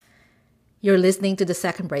You're listening to the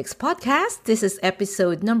Second Breaks podcast. This is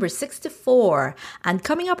episode number 64. And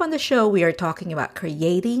coming up on the show, we are talking about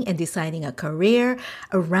creating and designing a career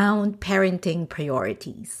around parenting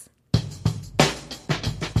priorities.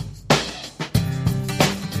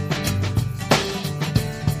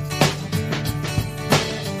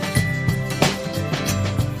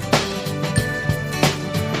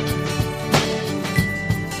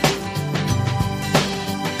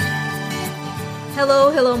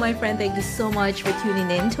 Hello, my friend. Thank you so much for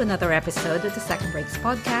tuning in to another episode of the Second Breaks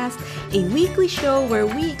podcast, a weekly show where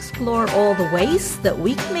we explore all the ways that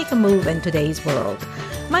we can make a move in today's world.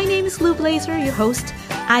 My name is Lou Blazer, your host.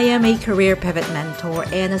 I am a career pivot mentor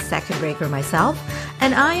and a second breaker myself,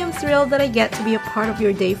 and I am thrilled that I get to be a part of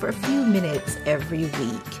your day for a few minutes every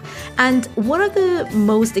week. And one of the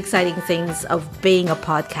most exciting things of being a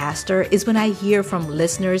podcaster is when I hear from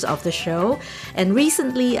listeners of the show. And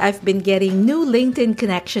recently, I've been getting new LinkedIn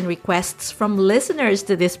connection requests from listeners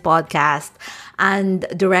to this podcast and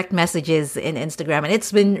direct messages in Instagram. And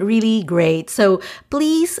it's been really great. So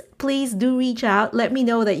please do reach out. Let me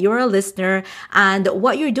know that you're a listener and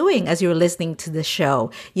what you're doing as you're listening to the show.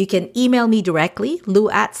 You can email me directly,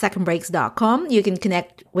 lou@secondbreaks.com. You can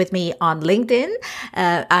connect with me on LinkedIn.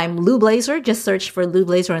 I'm Lou Blazer. Just search for Lou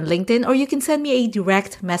Blazer on LinkedIn, or you can send me a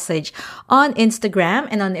direct message on Instagram.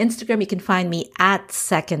 And on Instagram, you can find me at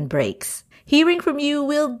Second Breaks. Hearing from you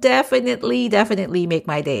will definitely make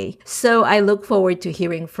my day. So I look forward to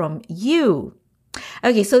hearing from you.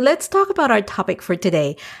 Okay, so let's talk about our topic for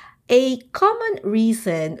today. A common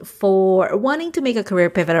reason for wanting to make a career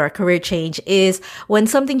pivot or a career change is when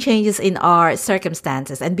something changes in our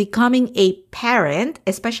circumstances, and becoming a parent,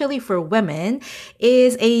 especially for women,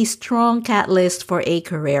 is a strong catalyst for a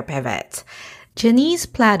career pivot. Janice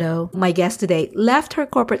Plado, my guest today, left her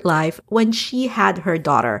corporate life when she had her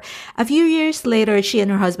daughter. A few years later, she and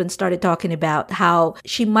her husband started talking about how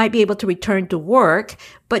she might be able to return to work,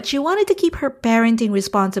 but she wanted to keep her parenting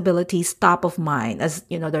responsibilities top of mind as,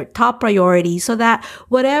 their top priority, so that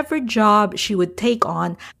whatever job she would take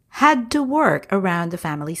on had to work around the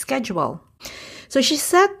family schedule. So she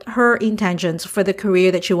set her intentions for the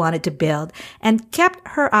career that she wanted to build and kept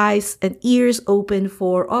her eyes and ears open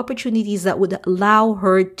for opportunities that would allow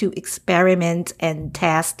her to experiment and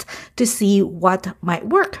test to see what might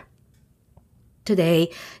work. Today,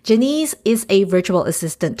 Janice is a virtual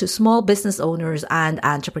assistant to small business owners and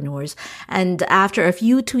entrepreneurs. And after a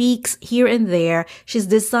few tweaks here and there, she's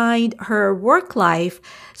designed her work life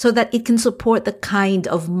so that it can support the kind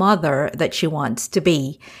of mother that she wants to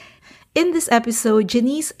be. In this episode,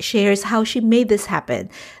 Janice shares how she made this happen,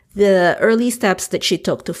 the early steps that she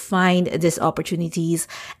took to find these opportunities,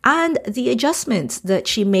 and the adjustments that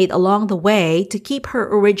she made along the way to keep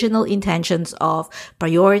her original intentions of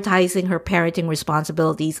prioritizing her parenting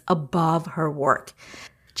responsibilities above her work.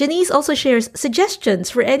 Janice also shares suggestions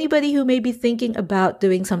for anybody who may be thinking about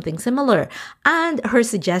doing something similar. And her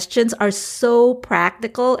suggestions are so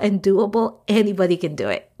practical and doable, anybody can do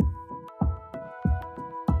it.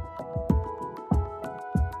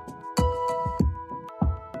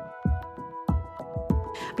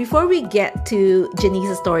 Before we get to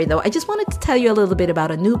Janice's story, though, I just wanted to tell you a little bit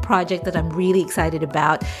about a new project that I'm really excited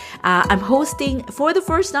about. I'm hosting, for the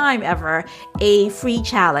first time ever, a free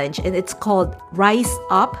challenge, and it's called Rise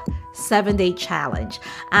Up 7-Day Challenge.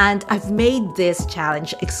 And I've made this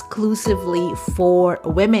challenge exclusively for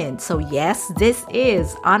women. So yes, this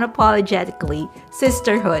is unapologetically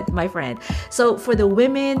sisterhood, my friend. So for the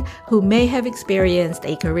women who may have experienced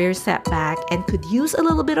a career setback and could use a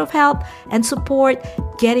little bit of help and support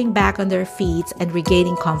getting back on their feet and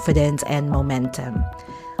regaining confidence and momentum.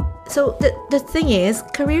 So the thing is,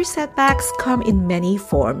 career setbacks come in many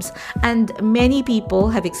forms, and many people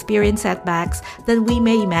have experienced setbacks that we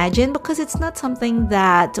may imagine because it's not something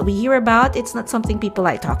that we hear about. It's not something people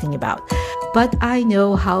like talking about. But I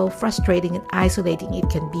know how frustrating and isolating it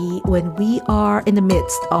can be when we are in the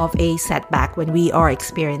midst of a setback, when we are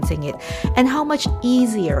experiencing it, and how much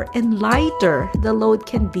easier and lighter the load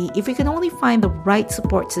can be if we can only find the right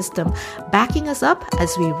support system backing us up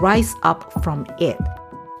as we rise up from it.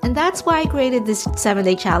 And that's why I created this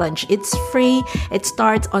 7-day challenge. It's free. It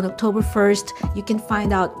starts on October 1st. You can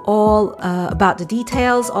find out all about the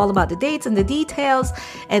details, all about the dates and the details,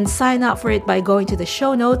 and sign up for it by going to the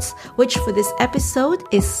show notes, which for this episode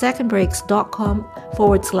is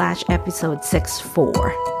secondbreaks.com/episode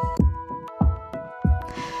 64.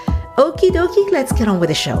 Okie dokie, let's get on with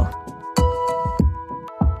the show.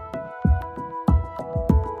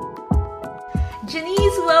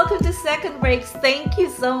 Janice, welcome to Second Breaks. Thank you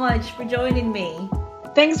so much for joining me.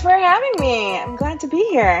 Thanks for having me. I'm glad to be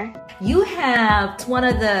here. you have one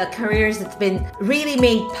of the careers that's been really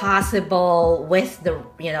made possible with the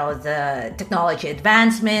technology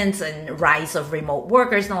advancements and rise of remote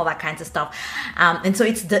workers and all that kinds of stuff. And so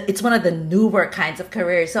it's one of the newer kinds of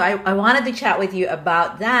careers. So I wanted to chat with you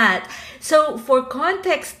about that. So for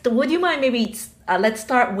context, would you mind maybe let's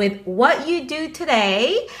start with what you do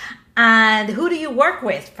today and who do you work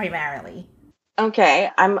with primarily? Okay,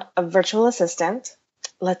 I'm a virtual assistant.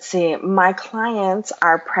 Let's see, my clients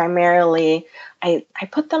are primarily, I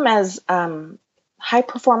put them as high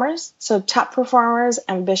performers, so top performers,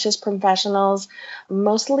 ambitious professionals,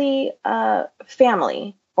 mostly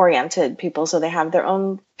family-oriented people. So they have their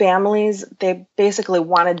own families. They basically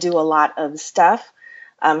want to do a lot of stuff,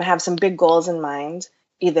 have some big goals in mind,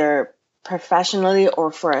 either professionally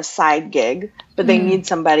or for a side gig, but they need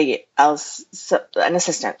somebody else, an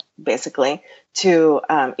assistant, basically, to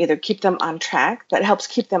either keep them on track, that helps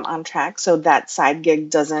keep them on track so that side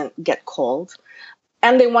gig doesn't get cold.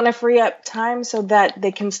 And they want to free up time so that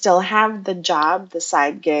they can still have the job, the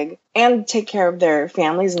side gig, and take care of their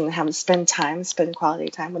families and spend quality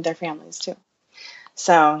time with their families too.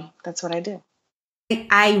 So that's what I do.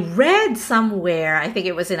 I read somewhere, I think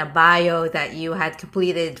it was in a bio that you had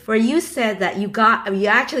completed, where you said that you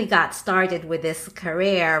actually got started with this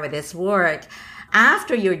career, with this work,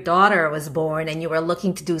 after your daughter was born and you were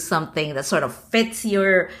looking to do something that sort of fits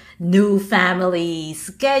your new family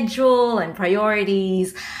schedule and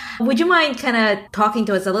priorities. Would you mind kind of talking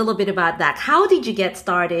to us a little bit about that? How did you get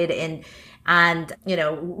started and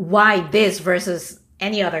why this versus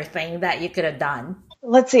any other thing that you could have done?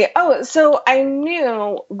 Let's see. Oh, so I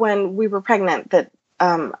knew when we were pregnant that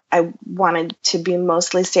I wanted to be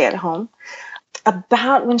mostly stay at home.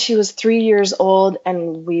 About when she was 3 years old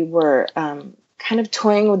and we were kind of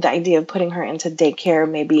toying with the idea of putting her into daycare,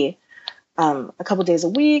 maybe a couple days a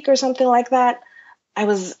week or something like that, I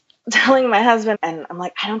was telling my husband, and I'm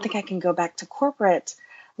like, I don't think I can go back to corporate,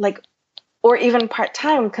 or even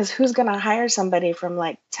part-time, because who's going to hire somebody from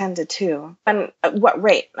 10 to 2? And what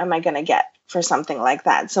rate am I going to get for something like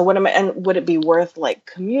that? So would it be worth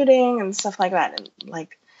commuting and stuff like that? And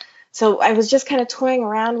so I was just kind of toying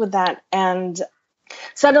around with that. And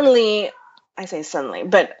suddenly, I say suddenly,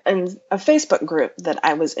 but in a Facebook group that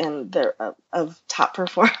I was in there of top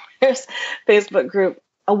performers Facebook group,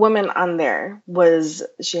 a woman on there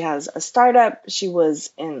she has a startup. She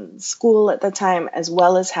was in school at the time, as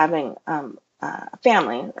well as having a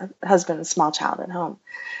family, a husband, a small child at home.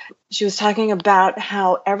 She was talking about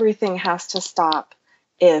how everything has to stop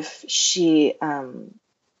if she's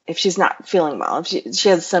not feeling well, if she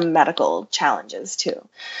has some medical challenges too.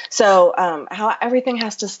 So how everything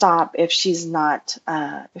has to stop if she's not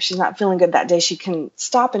feeling good that day. She can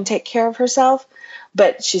stop and take care of herself,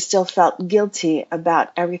 but she still felt guilty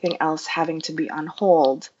about everything else having to be on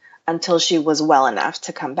hold until she was well enough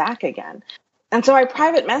to come back again. And so I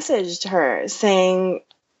private messaged her saying,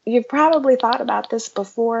 you've probably thought about this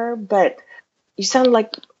before, but you sound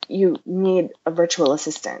like you need a virtual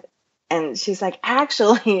assistant. And she's like,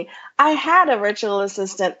 actually, I had a virtual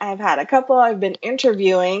assistant. I've had a couple I've been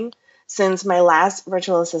interviewing since my last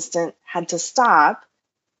virtual assistant had to stop.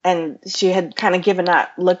 And she had kind of given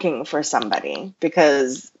up looking for somebody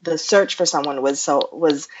because the search for someone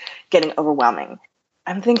was getting overwhelming.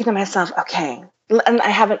 I'm thinking to myself, okay, and I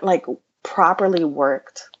haven't properly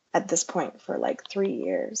worked at this point for 3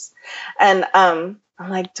 years. And I'm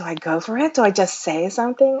like, do I go for it? Do I just say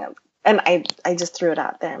something? And I just threw it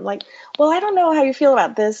out there. I'm like, well, I don't know how you feel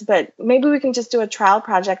about this, but maybe we can just do a trial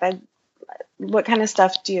project. What kind of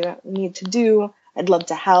stuff do you need to do? I'd love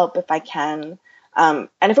to help if I can. And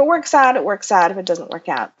if it works out, it works out. If it doesn't work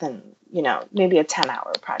out, then, maybe a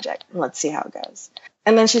 10-hour project. And let's see how it goes.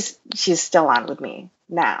 And then she's still on with me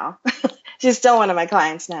now. She's still one of my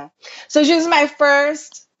clients now. So she was my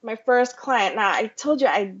first client. Now, I told you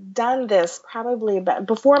I'd done this probably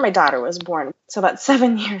before my daughter was born. So about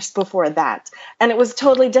 7 years before that. And it was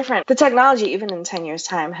totally different. The technology, even in 10 years'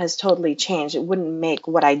 time, has totally changed. It wouldn't make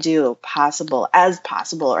what I do possible or as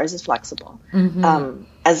flexible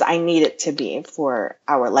as I need it to be for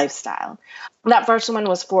our lifestyle. That first one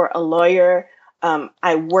was for a lawyer.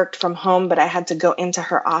 I worked from home, but I had to go into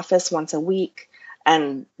her office once a week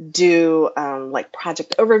and do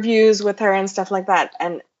project overviews with her and stuff like that.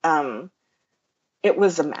 And it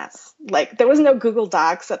was a mess. There was no Google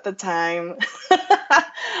Docs at the time.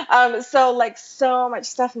 So much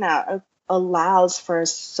stuff now allows for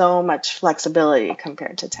so much flexibility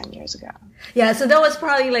compared to 10 years ago. Yeah, so that was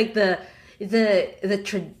probably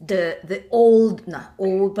the old, not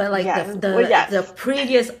old, but like yes. Well, yes. the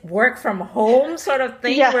previous work from home sort of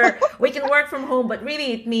thing, yeah. where we can work from home, but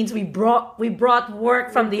really it means we brought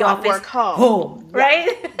work from the office home, yeah.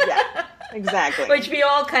 right? Yeah, exactly. Which we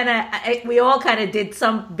all kind of did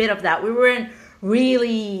some bit of that. We weren't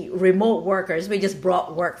really remote workers. We just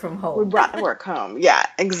brought work from home. We brought the work home. Yeah,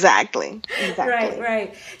 exactly.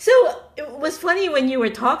 Right. So it was funny when you were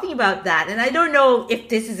talking about that, and I don't know if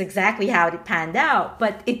this is exactly how it panned out,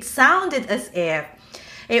 but it sounded as if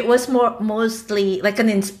it was mostly like an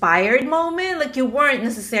inspired moment. Like you weren't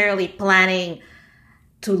necessarily planning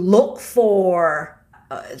to look for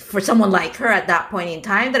someone like her at that point in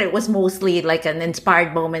time, that it was mostly like an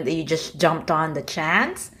inspired moment that you just jumped on the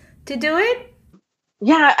chance to do it.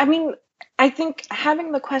 Yeah, I mean, I think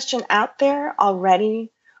having the question out there already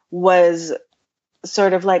was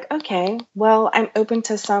sort of like, okay, well, I'm open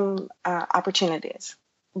to some opportunities,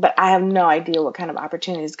 but I have no idea what kind of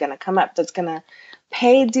opportunity is going to come up that's going to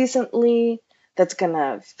pay decently, that's going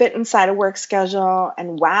to fit inside a work schedule.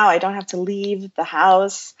 And wow, I don't have to leave the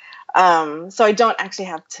house. So I don't actually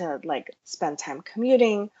have to like spend time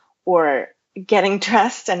commuting or getting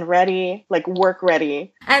dressed and ready, like work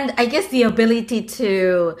ready. And I guess the ability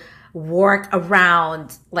to work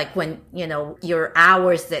around like when, your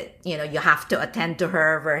hours that, you have to attend to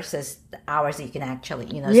her versus the hours that you can actually,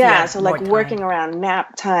 Yeah. So like working around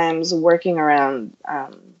nap times, working around,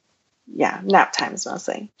 nap times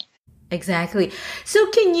mostly. Exactly.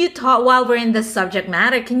 So can you talk, while we're in the subject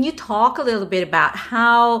matter, can you talk a little bit about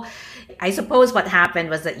how, I suppose what happened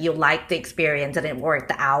was that you liked the experience and it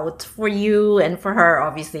worked out for you and for her,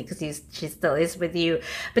 obviously, because she still is with you.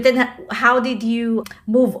 But then how did you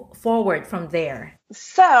move forward from there?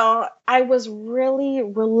 So I was really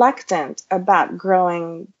reluctant about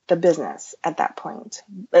growing the business at that point,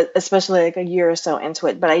 especially like a year or so into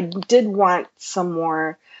it. But I did want some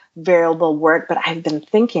more variable work. But I've been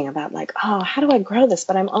thinking about like, oh, how do I grow this?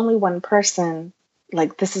 But I'm only one person.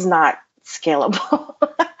 Like, this is not scalable.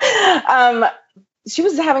 She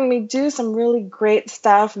was having me do some really great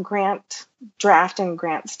stuff, draft and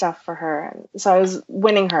grant stuff for her. And so I was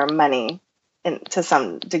winning her money to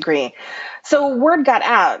some degree. So word got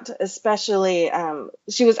out, especially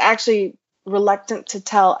she was actually reluctant to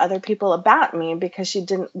tell other people about me because she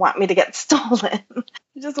didn't want me to get stolen.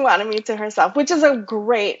 She just wanted me to herself, which is a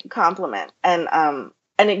great compliment.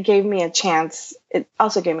 And it gave me a chance. It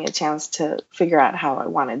also gave me a chance to figure out how I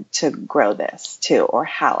wanted to grow this too, or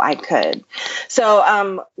how I could.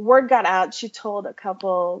 So word got out. She told a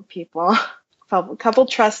couple people, a couple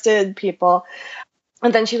trusted people,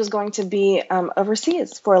 and then she was going to be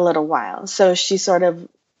overseas for a little while. So she sort of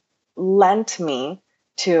lent me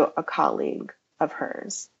to a colleague of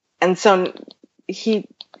hers. And so we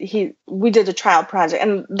did a trial project.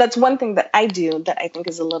 And that's one thing that I do that I think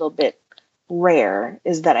is a little bit rare,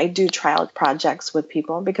 is that I do trial projects with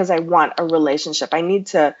people because I want a relationship. I need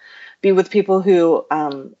to be with people who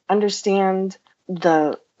understand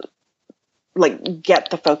get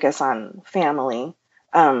the focus on family,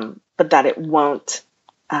 but that it won't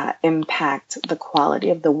impact the quality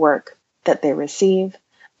of the work that they receive.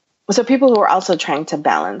 So people who are also trying to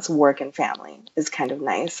balance work and family is kind of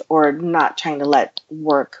nice, or not trying to let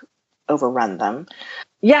work overrun them.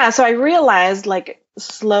 Yeah, so I realized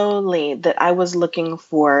slowly that I was looking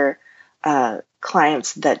for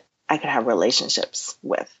clients that I could have relationships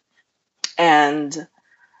with. And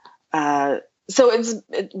so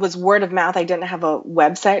it was word of mouth. I didn't have a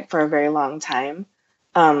website for a very long time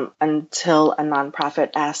until a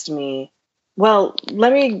nonprofit asked me, well,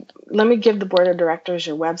 let me give the board of directors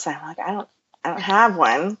your website. I'm like, I don't have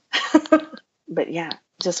one. But yeah,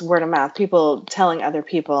 just word of mouth, people telling other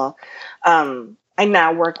people. I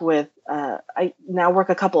now work with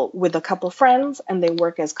a couple friends, and they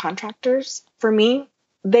work as contractors for me.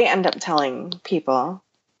 They end up telling people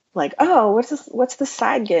like, oh, what's this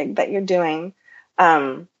side gig that you're doing? They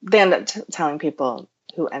end up telling people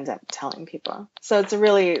who end up telling people. So it's a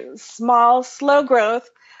really small, slow growth,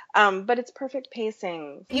 but it's perfect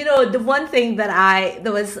pacing. The one thing that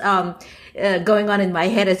was going on in my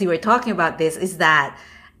head as you were talking about this is that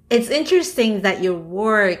it's interesting that your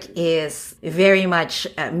work is very much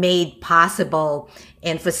made possible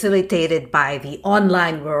and facilitated by the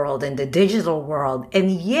online world and the digital world.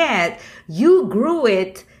 And yet you grew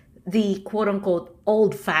it the quote unquote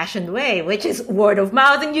old fashioned way, which is word of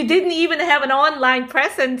mouth. And you didn't even have an online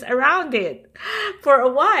presence around it for a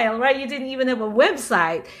while, right? You didn't even have a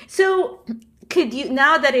website. So could you,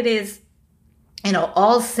 now that it is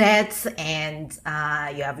all sets, and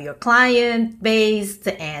you have your client base,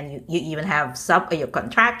 and you even have your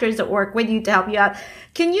contractors that work with you to help you out.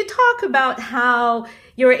 Can you talk about how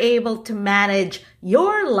you're able to manage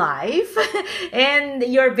your life and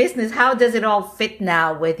your business? How does it all fit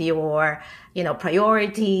now with your,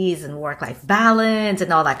 priorities and work-life balance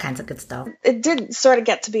and all that kinds of good stuff? It did sort of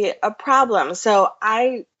get to be a problem. So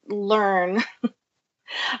I learned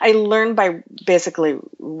by basically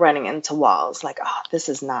running into walls, like, oh, this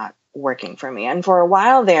is not working for me. And for a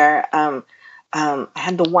while there, I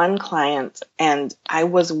had the one client, and I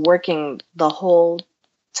was working the whole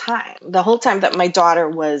time that my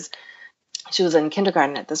daughter she was in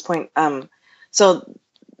kindergarten at this point. So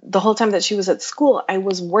the whole time that she was at school, I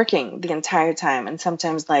was working the entire time, and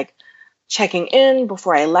sometimes like checking in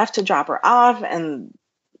before I left to drop her off, and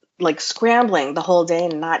like scrambling the whole day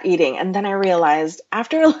and not eating. And then I realized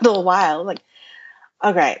after a little while, like,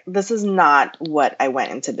 okay, this is not what I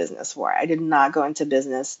went into business for. I did not go into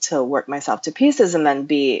business to work myself to pieces and then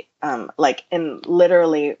be like in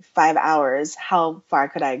literally 5 hours, how far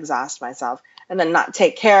could I exhaust myself and then not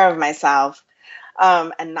take care of myself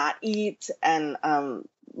and not eat and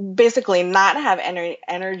basically not have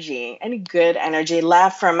any good energy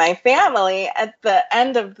left for my family at the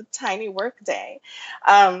end of the tiny work day.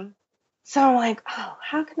 So I'm like, oh,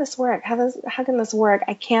 how can this work? How can this work?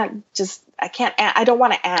 I don't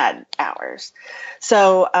want to add hours.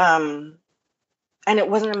 So, and it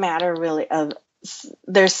wasn't a matter really of,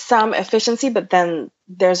 there's some efficiency, but then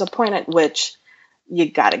there's a point at which you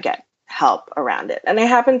got to get help around it. And I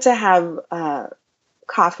happened to have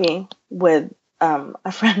coffee with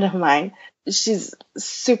a friend of mine. She's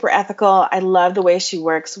super ethical. I love the way she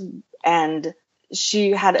works. And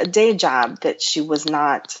she had a day job that she was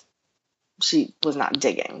not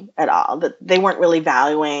digging at all, that they weren't really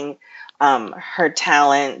valuing her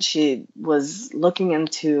talent. She was looking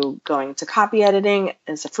into going to copy editing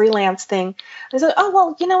as a freelance thing. I said, oh,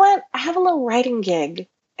 well, you know what? I have a little writing gig.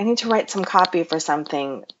 I need to write some copy for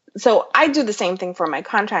something. So I do the same thing for my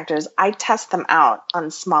contractors. I test them out on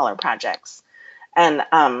smaller projects. And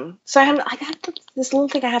so I have this little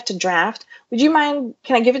thing I have to draft. Would you mind,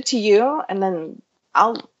 can I give it to you? And then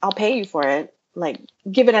I'll pay you for it. Like,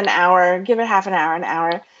 give it an hour, give it half an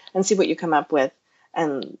hour, and see what you come up with.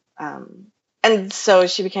 And so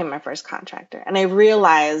she became my first contractor. And I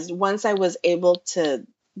realized once I was able to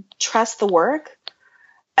trust the work,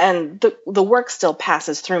 and the work still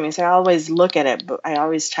passes through me. So I always look at it, but I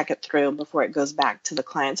always check it through before it goes back to the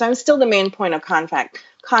client. So I'm still the main point of contact.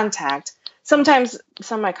 Sometimes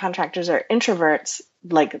some of my contractors are introverts.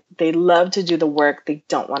 Like, they love to do the work. They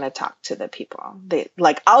don't want to talk to the people.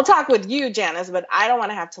 I'll talk with you, Janice, but I don't want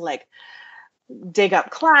to have to like dig up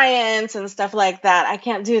clients and stuff like that. I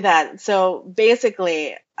can't do that. So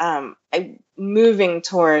basically, I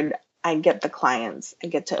get the clients. I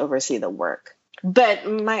get to oversee the work. But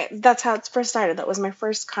that's how it first started. That was my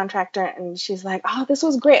first contractor. And she's like, oh, this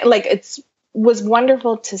was great. Like, was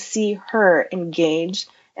wonderful to see her engaged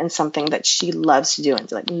in something that she loves to do and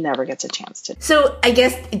like never gets a chance to. So I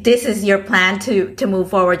guess this is your plan to move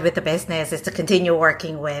forward with the business, is to continue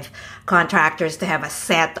working with contractors, to have a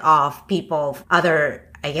set of people, other,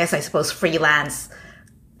 I suppose, freelance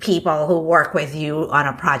people who work with you on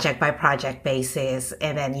a project by project basis.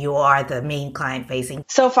 And then you are the main client facing.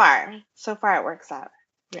 So far it works out.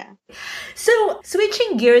 Yeah. So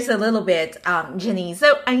switching gears a little bit, Jenny.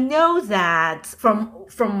 So I know that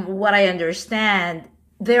from what I understand,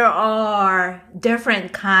 there are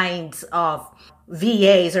different kinds of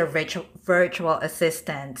VAs or virtual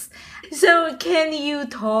assistants. So can you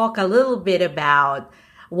talk a little bit about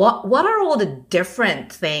what are all the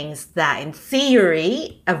different things that in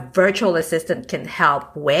theory a virtual assistant can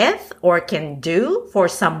help with or can do for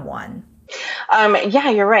someone?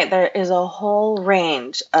 Yeah, you're right. There is a whole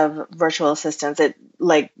range of virtual assistants. It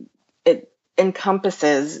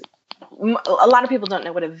encompasses, a lot of people don't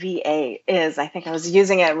know what a VA is. I think I was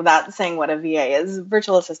using it without saying what a VA is,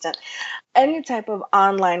 virtual assistant. Any type of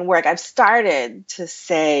online work. I've started to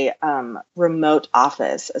say remote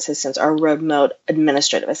office assistants or remote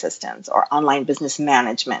administrative assistants or online business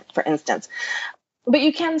management, for instance. But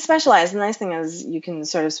you can specialize. The nice thing is you can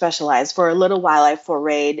sort of specialize. For a little while, I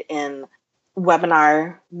forayed in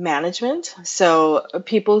webinar management. So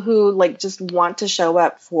people who like just want to show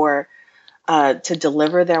up to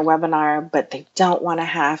deliver their webinar, but they don't want to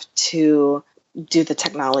have to do the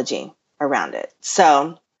technology around it.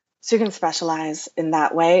 So you can specialize in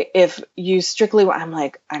that way. If you strictly,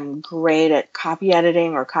 I'm great at copy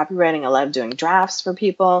editing or copywriting. I love doing drafts for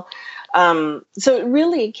people. So it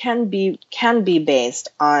really can be based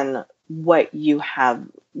on what you have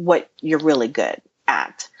what you're really good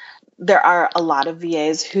at. There are a lot of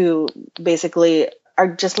VAs who basically are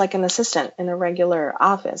just like an assistant in a regular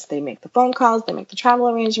office. They make the phone calls, they make the travel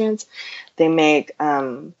arrangements, they make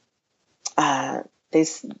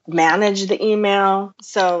manage the email.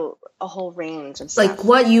 So a whole range of stuff. Like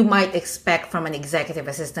what you might expect from an executive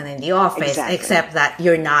assistant in the office, Exactly. except that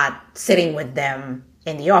you're not sitting with them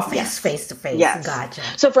in the office face to face. Yes. Gotcha.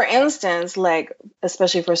 So for instance, like,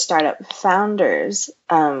 especially for startup founders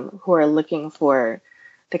who are looking for,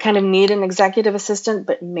 they kind of need an executive assistant,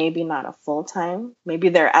 but maybe not a full-time. Maybe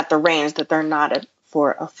they're at the range that they're not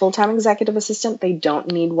for a full-time executive assistant. They don't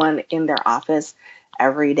need one in their office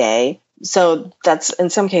every day. So that's in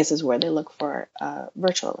some cases where they look for a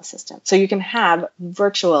virtual assistant. So you can have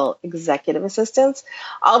virtual executive assistants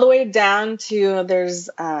all the way down to there's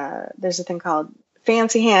a thing called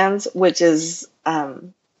Fancy Hands, which is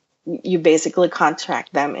you basically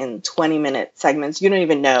contract them in 20-minute segments. You don't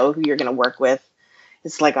even know who you're going to work with.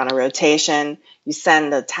 It's like on a rotation. You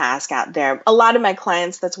send a task out there. A lot of my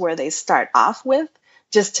clients, that's where they start off with,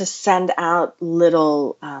 just to send out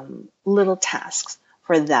little tasks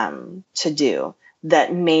for them to do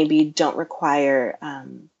that maybe don't require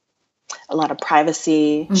a lot of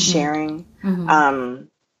privacy sharing,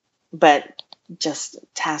 but just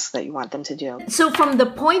tasks that you want them to do. So from the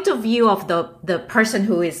point of view of the person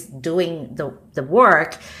who is doing the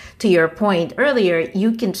work, to your point earlier,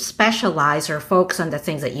 you can specialize or focus on the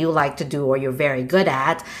things that you like to do or you're very good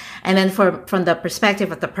at. And then from the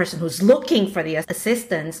perspective of the person who's looking for the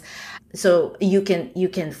assistance, so you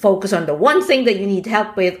can focus on the one thing that you need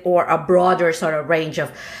help with, or a broader sort of range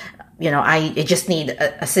of, I just need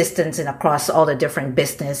assistance in across all the different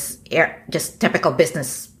just typical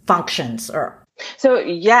business functions. So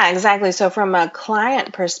yeah, exactly. So from a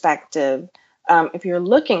client perspective, if you're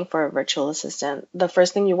looking for a virtual assistant, the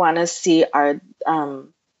first thing you want to see are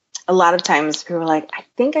a lot of times people are like, I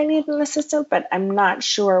think I need an assistant, but I'm not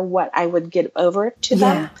sure what I would get over to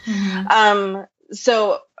them.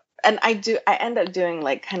 And I end up doing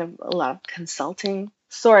like kind of a lot of consulting,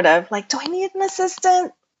 sort of like, do I need an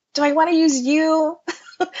assistant? Do I want to use you?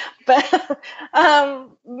 But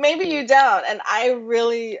maybe you don't. And I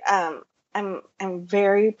really, I'm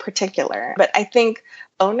very particular, but I think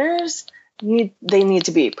owners need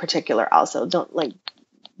to be particular also.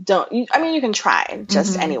 You can try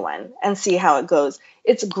just anyone and see how it goes.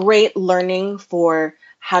 It's great learning for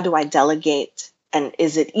how do I delegate, and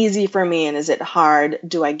is it easy for me, and is it hard?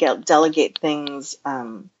 Do I delegate things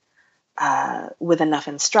with enough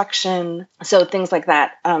instruction? So things like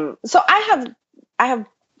that. So I have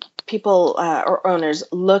people or owners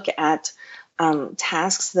look at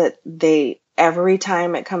tasks that every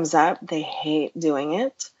time it comes up, they hate doing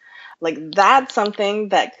it. Like that's something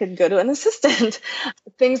that could go to an assistant.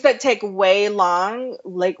 Things that take way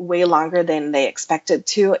longer than they expected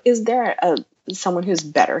to. Is there someone who's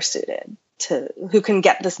better suited who can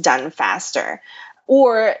get this done faster?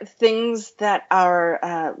 Or things that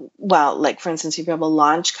are, like for instance, if you have a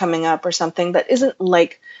launch coming up or something that isn't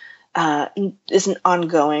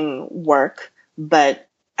ongoing work, but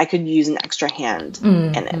I could use an extra hand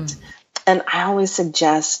in it. And I always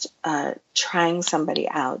suggest trying somebody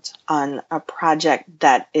out on a project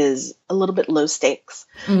that is a little bit low stakes.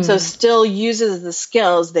 So still uses the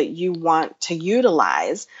skills that you want to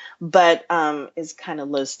utilize, but is kind of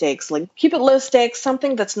low stakes. Like keep it low stakes,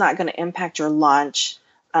 something that's not going to impact your launch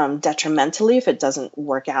detrimentally if it doesn't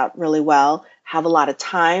work out really well. Have a lot of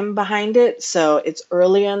time behind it, so it's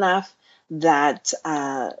early enough that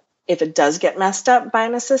if it does get messed up by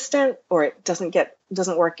an assistant, or it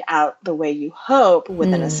doesn't work out the way you hope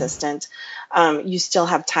with an assistant, you still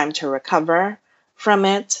have time to recover from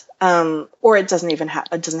it, or it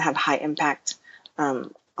doesn't have high impact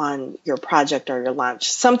on your project or your launch.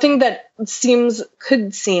 Something that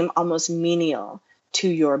could seem almost menial to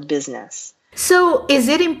your business. So is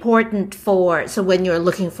it important so when you're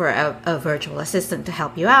looking for a virtual assistant to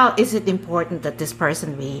help you out, is it important that this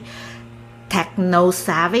person be techno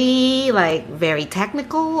savvy, like very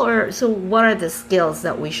technical, or so what are the skills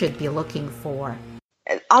that we should be looking for?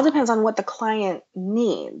 It all depends on what the client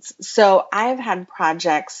needs. So I've had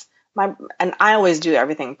projects, and I always do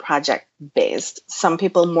everything project based. Some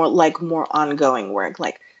people more ongoing work,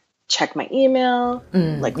 like check my email,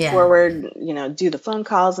 forward, do the phone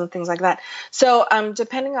calls and things like that. So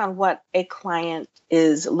depending on what a client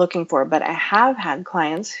is looking for, but I have had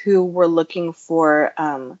clients who were looking for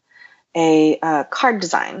a card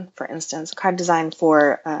design, for instance, a card design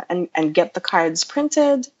for and get the cards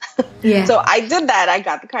printed. Yeah. So I did that. I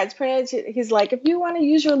got the cards printed. He's like, if you want to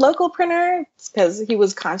use your local printer, because he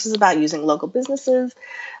was conscious about using local businesses,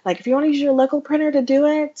 like if you want to use your local printer to do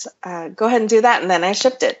it, go ahead and do that. And then I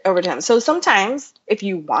shipped it over to him. So sometimes if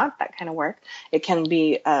you want that kind of work, it can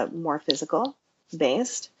be more physical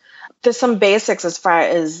based. There's some basics as far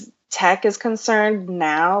as tech is concerned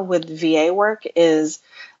now with VA work is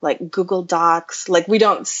like Google Docs. Like we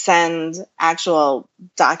don't send actual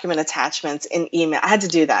document attachments in email. I had to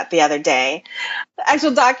do that the other day. The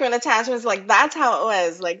actual document attachments, like that's how it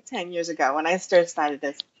was like 10 years ago when I first started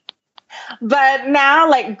this. But now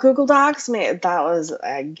like Google Docs, that was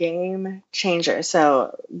a game changer.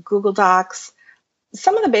 So Google Docs,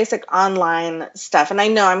 some of the basic online stuff, and I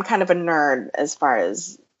know I'm kind of a nerd as far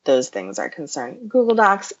as those things are concerned. Google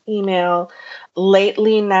Docs, email.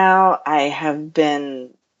 Lately now, I have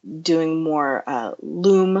been doing more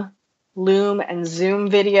Loom and Zoom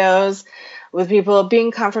videos with people, being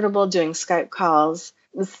comfortable doing Skype calls.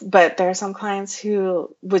 But there are some clients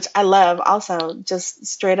who, which I love also, just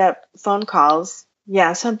straight up phone calls.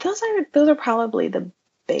 Yeah, so those are probably the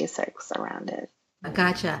basics around it.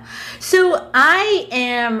 Gotcha. So I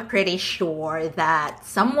am pretty sure that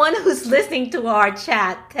someone who's listening to our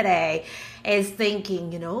chat today is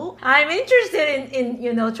thinking, I'm interested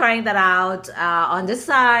in trying that out on the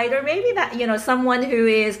side, or maybe that, someone who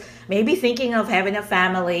is maybe thinking of having a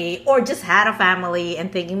family or just had a family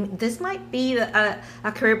and thinking this might be a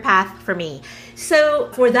career path for me.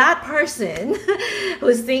 So for that person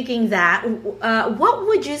who's thinking that, what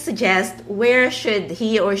would you suggest? Where should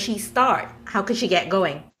he or she start? How could she get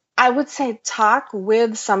going? I would say talk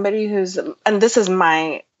with somebody and this is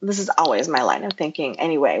always my line of thinking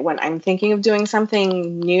anyway, when I'm thinking of doing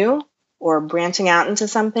something new or branching out into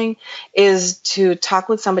something, is to talk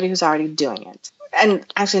with somebody who's already doing it. And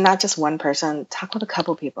actually not just one person, talk with a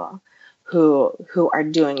couple people who are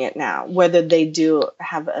doing it now, whether they do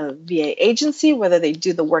have a VA agency, whether they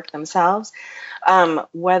do the work themselves,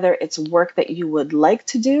 whether it's work that you would like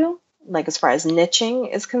to do, like as far as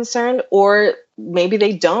niching is concerned, or maybe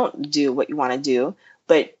they don't do what you want to do,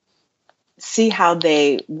 but see how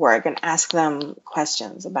they work and ask them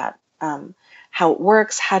questions about how it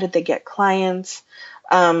works, how did they get clients,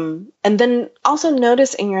 and then also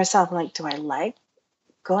notice in yourself, like, do I like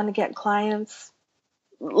going to get clients?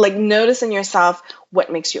 Like notice in yourself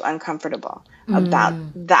what makes you uncomfortable about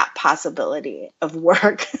that possibility of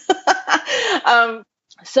work.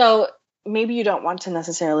 So maybe you don't want to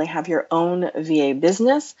necessarily have your own VA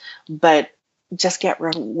business, but just get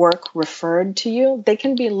work referred to you. They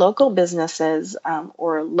can be local businesses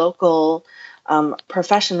or local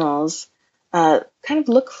professionals. Kind of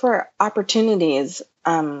look for opportunities.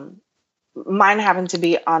 Mine happen to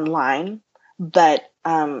be online, but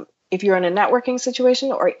if you're in a networking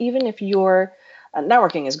situation, or even if you're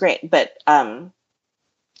networking is great, but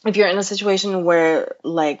if you're in a situation where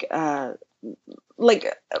like now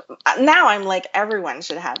I'm like, everyone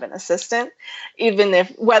should have an assistant, even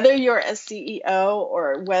if whether you're a CEO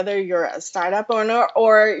or whether you're a startup owner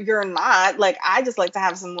or you're not. Like, I just like to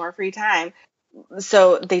have some more free time.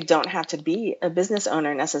 So they don't have to be a business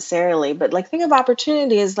owner necessarily, but like think of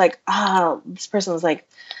opportunities like, this person was like,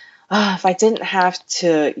 if I didn't have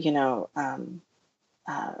to,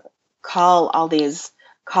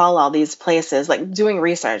 call all these places, like doing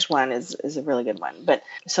research one is a really good one. But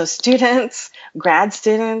so grad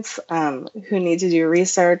students who need to do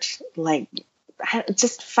research, like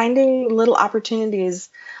just finding little opportunities,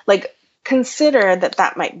 like consider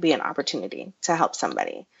that might be an opportunity to help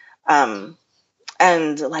somebody.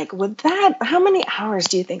 And like with that, how many hours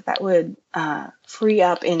do you think that would free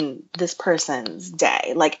up in this person's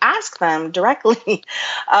day? Like ask them directly.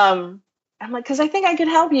 I'm like, because I think I could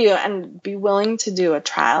help you, and be willing to do a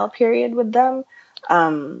trial period with them,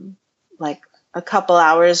 like a couple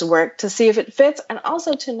hours work to see if it fits, and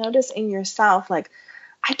also to notice in yourself, like,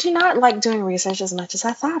 I do not like doing research as much as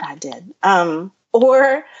I thought I did.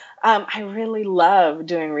 Or I really love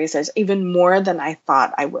doing research even more than I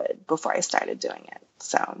thought I would before I started doing it.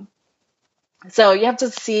 So you have to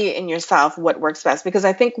see in yourself what works best, because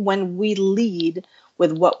I think when we lead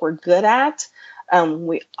with what we're good at,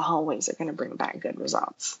 we always are going to bring back good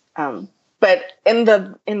results. But in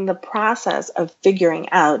the process of figuring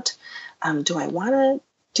out, do I want to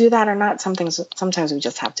do that or not? Sometimes we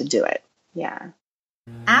just have to do it. Yeah.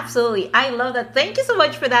 Absolutely. I love that. Thank you so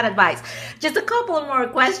much for that advice. Just a couple more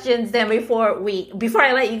questions then before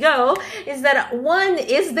I let you go, is that one,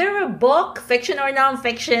 is there a book, fiction or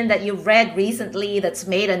nonfiction, that you've read recently that's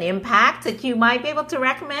made an impact that you might be able to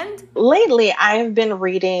recommend? Lately, I've been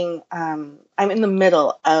reading, I'm in the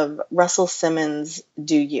middle of Russell Simmons'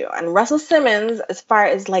 Do You. And Russell Simmons, as far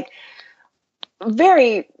as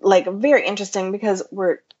very interesting, because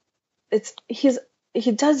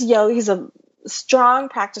he does yoga. He's a strong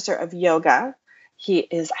practicer of yoga.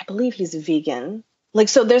 I believe he's vegan.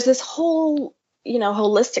 So there's this whole,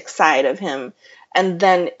 holistic side of him. And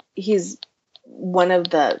then he's one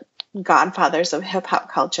of the godfathers of hip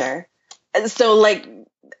hop culture. And so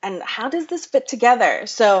and how does this fit together?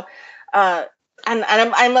 So, and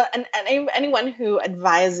anyone who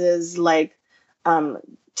advises to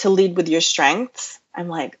lead with your strengths,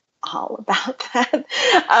 I'm all about that.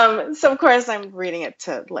 So of course I'm reading it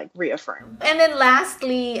to reaffirm. And then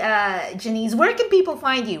lastly, Janice, where can people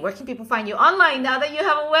find you? Where can people find you online now that you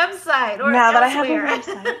have a website? Or now that elsewhere? I have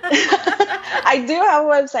a website. I do have a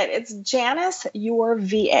website. It's Janice Your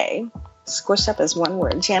VA, squished up as one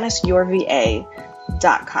word,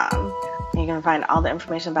 JaniceYourVA.com. And you're gonna find all the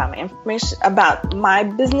information about my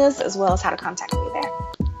business, as well as how to contact me there.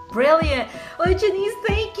 Brilliant. Well, Janice,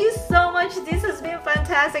 thank you so much. This has been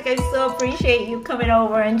fantastic. I so appreciate you coming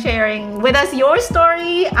over and sharing with us your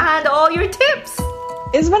story and all your tips.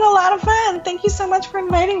 It's been a lot of fun. Thank you so much for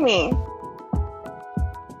inviting me.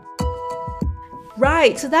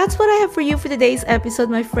 Right, so that's what I have for you for today's episode,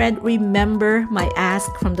 my friend. Remember my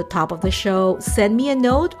ask from the top of the show. Send me a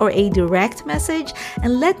note or a direct message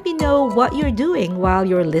and let me know what you're doing while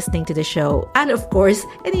you're listening to the show. And of course,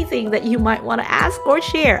 anything that you might want to ask or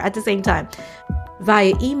share at the same time.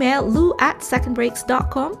 Via email,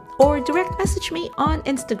 lou@secondbreaks.com, or direct message me on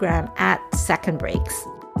Instagram @secondbreaks.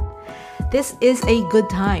 This is a good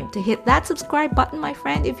time to hit that subscribe button, my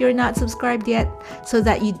friend, if you're not subscribed yet, so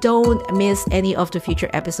that you don't miss any of the future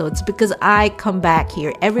episodes, because I come back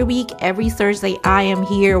here every week. Every Thursday, I am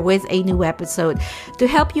here with a new episode to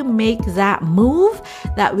help you make that move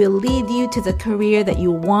that will lead you to the career that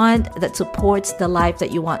you want, that supports the life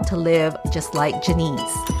that you want to live, just like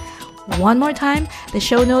Janice. One more time, the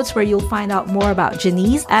show notes where you'll find out more about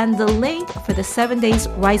Janice and the link for the 7 days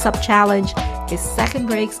Rise Up Challenge is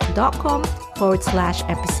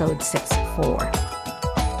secondbreaks.com/episode 64.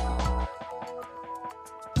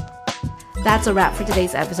 That's a wrap for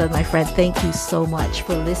today's episode, my friend. Thank you so much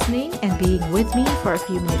for listening and being with me for a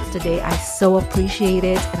few minutes today. I so appreciate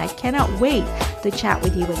it, and I cannot wait to chat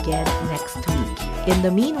with you again next week. In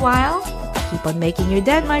the meanwhile, keep on making your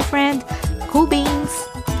dent, my friend. Cool beans.